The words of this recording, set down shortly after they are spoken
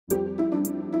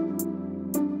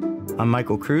I'm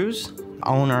Michael Cruz,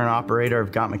 owner and operator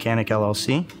of Mechanic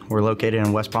LLC. We're located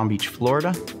in West Palm Beach,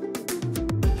 Florida.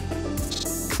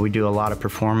 We do a lot of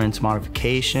performance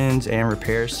modifications and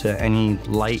repairs to any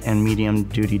light and medium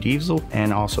duty diesel,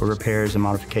 and also repairs and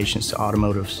modifications to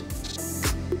automotives.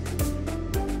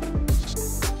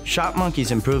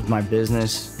 Shopmonkey's improved my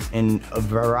business in a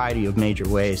variety of major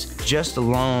ways. Just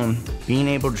alone, being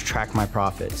able to track my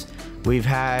profits. We've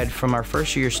had, from our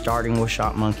first year starting with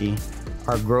Shopmonkey,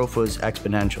 our growth was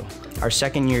exponential. Our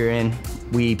second year in,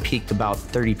 we peaked about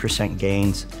 30%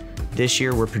 gains. This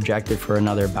year, we're projected for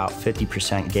another about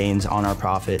 50% gains on our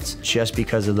profits, just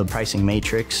because of the pricing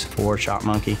matrix for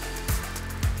Shopmonkey.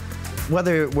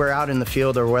 Whether we're out in the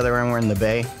field or whether we're in the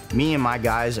bay, me and my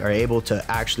guys are able to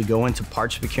actually go into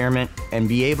parts procurement and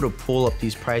be able to pull up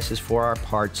these prices for our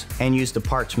parts and use the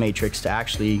parts matrix to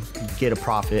actually get a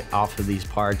profit off of these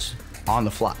parts on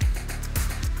the fly.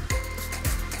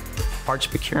 Parts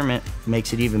procurement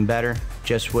makes it even better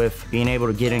just with being able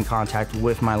to get in contact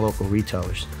with my local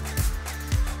retailers.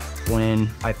 When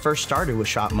I first started with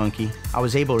Shopmonkey, I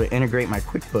was able to integrate my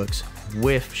QuickBooks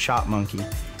with Shopmonkey,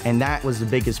 and that was the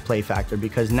biggest play factor,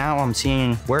 because now I'm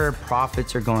seeing where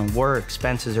profits are going, where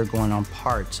expenses are going on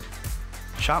parts.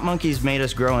 Shopmonkey's made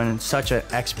us grow in such an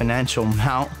exponential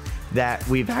amount that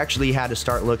we've actually had to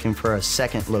start looking for a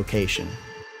second location.